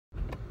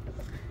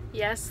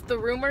Yes, the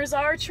rumors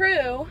are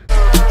true.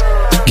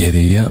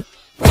 Giddy up.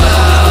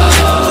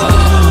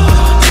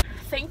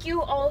 Thank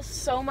you all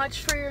so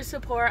much for your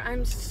support.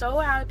 I'm so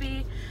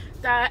happy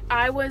that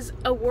I was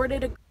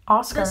awarded an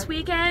Oscar this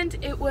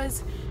weekend. It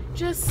was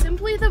just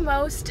simply the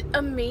most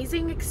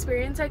amazing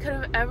experience I could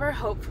have ever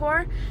hoped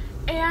for.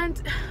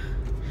 And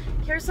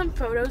here's some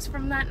photos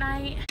from that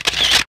night.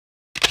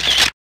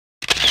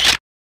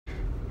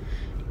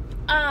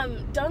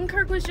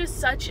 Dunkirk was just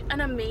such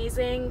an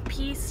amazing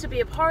piece to be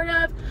a part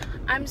of.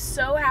 I'm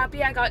so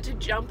happy I got to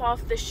jump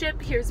off the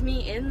ship. Here's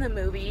me in the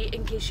movie,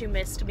 in case you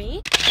missed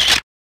me.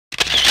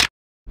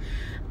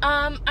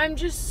 I'm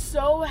just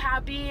so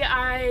happy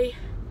I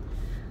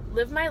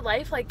lived my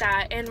life like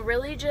that and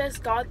really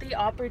just got the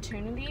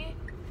opportunity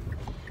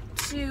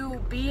to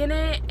be in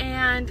it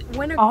and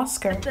win an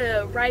Oscar at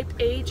the ripe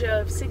age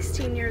of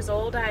 16 years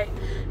old. I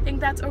think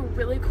that's a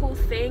really cool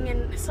thing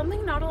and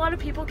something not a lot of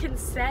people can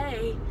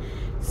say.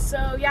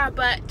 So yeah,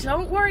 but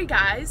don't worry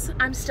guys,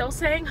 I'm still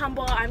staying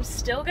humble. I'm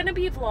still gonna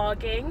be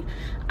vlogging.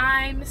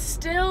 I'm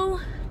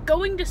still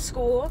going to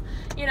school.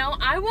 You know,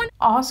 I won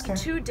Oscar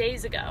 2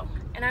 days ago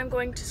and I'm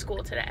going to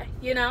school today,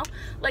 you know?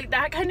 Like,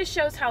 that kind of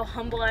shows how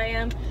humble I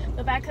am.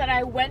 The fact that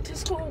I went to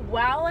school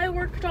while I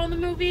worked on the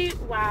movie,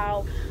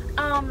 wow.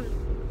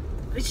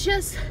 It's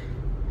just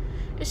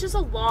a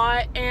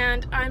lot,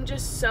 and I'm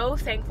just so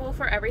thankful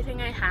for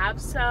everything I have.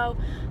 So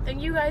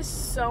thank you guys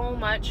so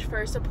much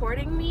for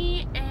supporting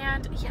me,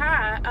 and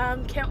yeah,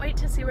 can't wait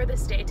to see where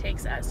this day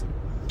takes us.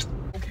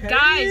 Okay.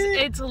 Guys,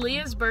 it's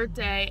Leah's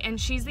birthday, and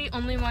she's the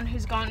only one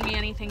who's gotten me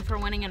anything for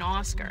winning an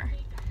Oscar.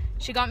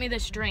 She got me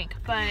this drink,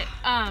 but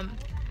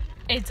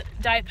it's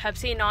Diet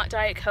Pepsi, not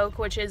Diet Coke,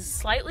 which is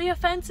slightly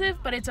offensive,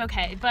 but it's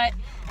okay. But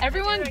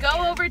everyone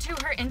go over to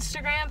her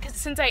Instagram, because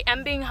since I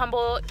am being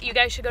humble, you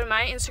guys should go to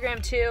my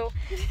Instagram too,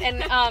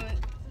 and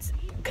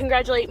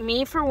congratulate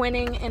me for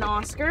winning an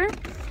Oscar.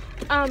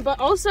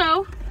 But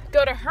also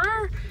go to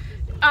her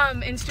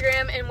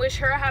Instagram and wish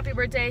her a happy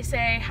birthday.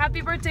 Say, happy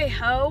birthday,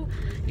 ho.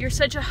 You're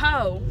such a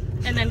ho.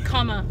 And then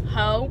comma,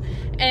 ho.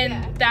 And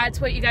yeah, that's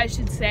what you guys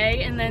should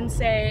say. And then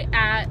say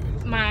at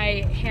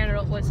my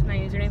handle, what's my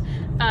username?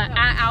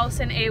 At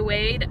Allison A.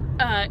 Wade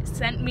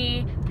sent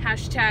me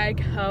hashtag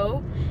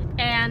ho.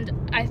 And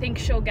I think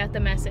she'll get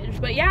the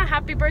message. But yeah,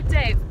 happy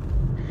birthday,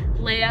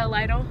 Leah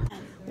Lytle.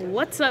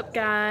 What's up,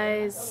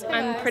 guys?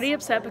 I'm pretty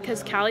upset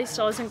because Callie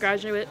still hasn't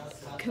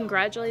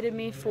congratulated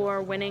me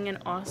for winning an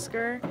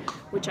Oscar,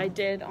 which I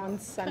did on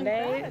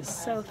Sunday.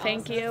 Congrats. So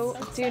thank you.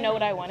 Do you know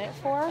what I won it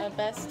for?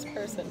 Best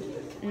person.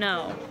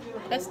 No.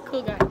 Best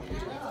cool guy.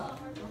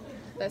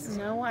 Best.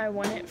 No, I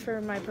won it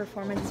for my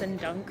performance in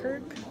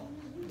Dunkirk.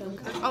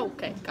 Dunkirk? Oh,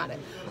 okay, got it.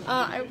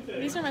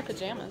 These are my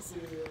pajamas.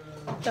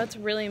 That's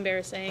really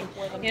embarrassing.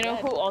 You know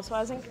who also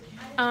hasn't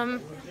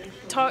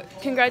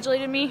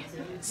congratulated me?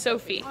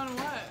 Sophie. On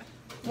what?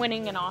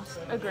 Winning an a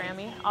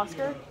Grammy.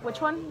 Oscar?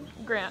 Which one?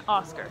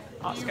 Oscar.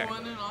 You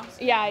won an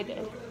Oscar? Yeah, I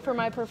did. For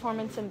my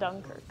performance in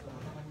Dunkirk.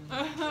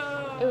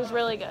 It was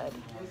really good.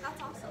 That's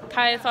awesome.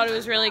 Kaya thought it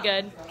was really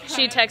good.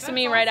 She texted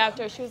me right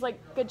after. She was like,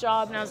 good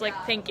job. And I was like,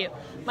 thank you.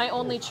 My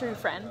only true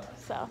friend,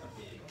 so.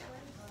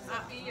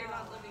 You're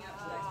not living up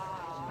to that.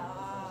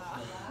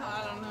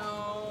 I don't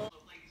know.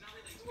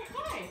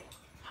 Hi.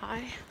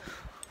 Hi.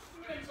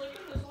 You've been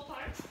sleeping this whole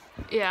time?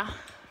 Yeah.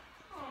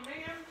 Oh, man.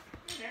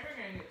 You're never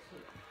going to get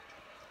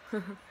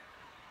sleep.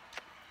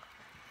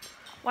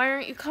 Why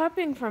aren't you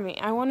copying from me?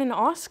 I won an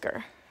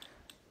Oscar.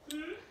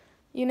 Hmm?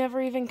 You never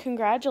even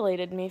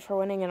congratulated me for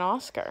winning an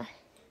Oscar.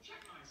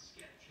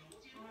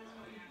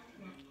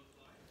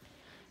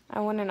 I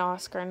won an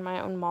Oscar and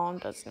my own mom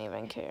doesn't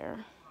even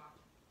care.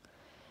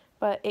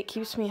 But it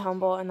keeps me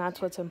humble and that's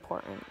what's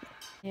important.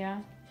 Yeah?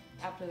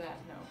 After that,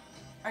 no.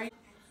 Are you?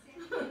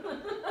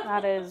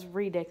 That is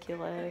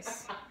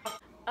ridiculous.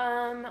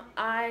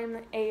 I'm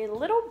a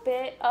little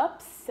bit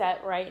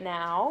upset right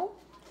now.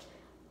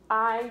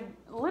 I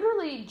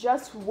literally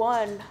just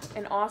won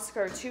an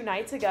Oscar 2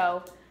 nights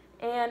ago,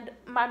 and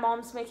my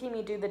mom's making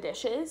me do the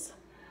dishes.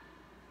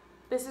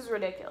 This is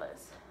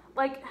ridiculous.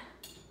 Like,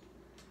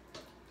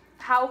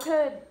 how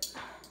could...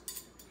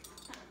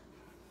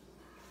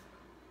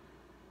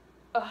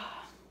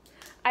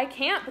 I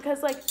can't,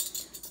 because, like,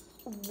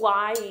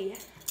 why?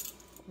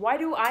 Why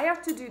do I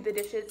have to do the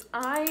dishes?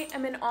 I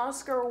am an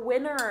Oscar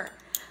winner.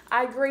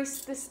 I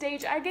graced the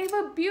stage. I gave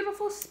a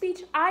beautiful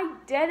speech. I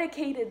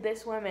dedicated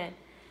this woman.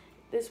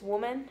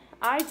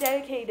 I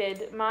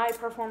dedicated my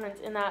performance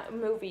in that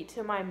movie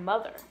to my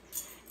mother.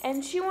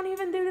 And she won't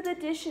even do the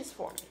dishes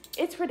for me.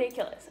 It's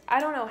ridiculous. I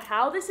don't know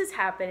how this is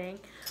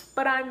happening,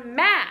 but I'm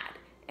mad.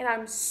 And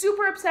I'm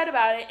super upset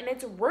about it, and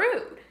it's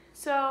rude.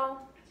 So,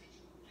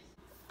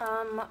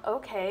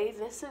 okay,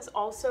 this is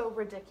also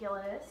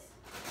ridiculous.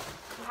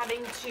 I'm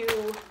having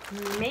to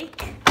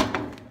make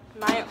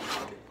my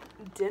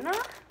dinner?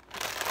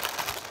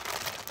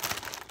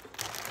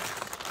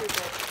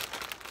 Stupid.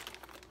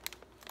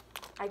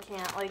 I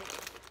can't, like,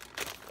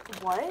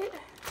 what?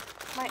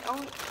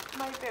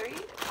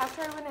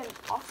 After I win an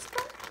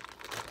Oscar?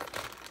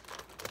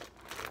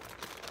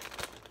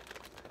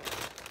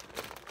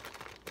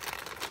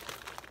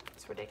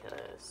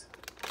 ridiculous.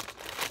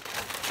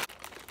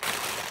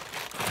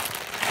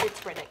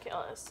 It's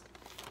ridiculous.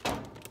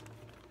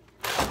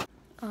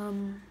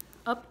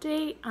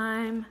 Update,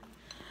 I'm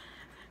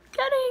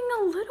getting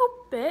a little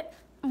bit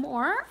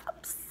more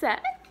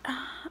upset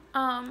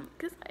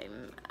because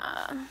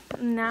I'm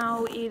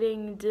now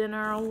eating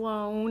dinner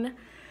alone.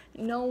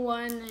 No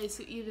one is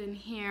even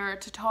here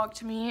to talk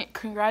to me,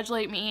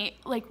 congratulate me.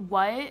 Like,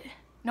 what?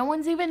 No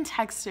one's even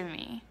texted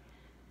me.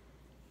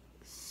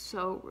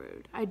 So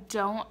rude. I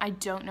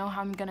don't know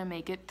how I'm gonna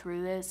make it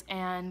through this,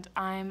 and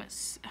I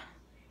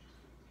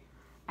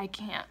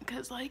can't,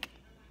 because like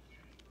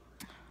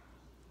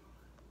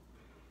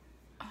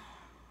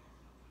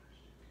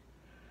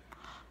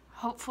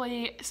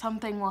hopefully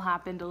something will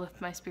happen to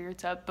lift my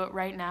spirits up, but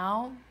right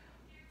now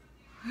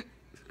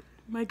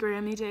my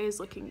Grammy day is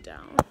looking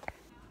down.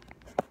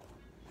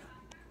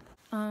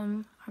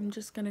 I'm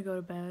just gonna go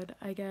to bed,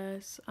 I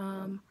guess.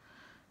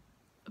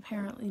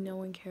 Apparently no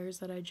one cares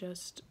that I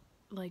just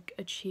like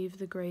achieved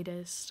the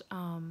greatest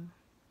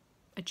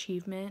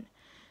achievement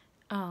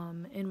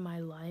in my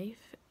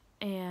life,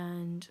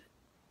 and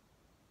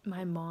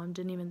my mom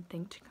didn't even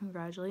think to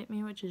congratulate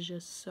me, which is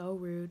just so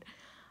rude.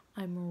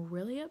 I'm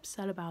really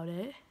upset about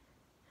it,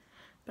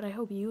 but I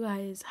hope you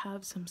guys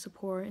have some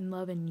support and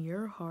love in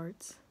your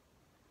hearts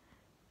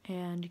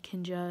and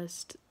can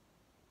just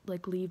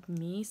like leave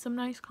me some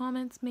nice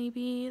comments,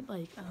 maybe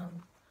like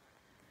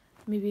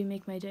maybe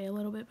make my day a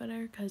little bit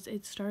better, because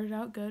it started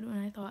out good when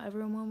I thought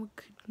everyone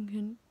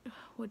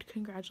would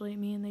congratulate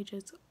me, and they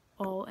just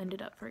all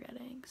ended up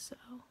forgetting. So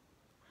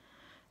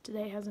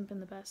today hasn't been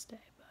the best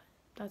day, but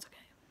that's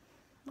okay.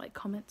 Like,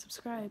 comment,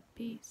 subscribe.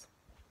 Peace.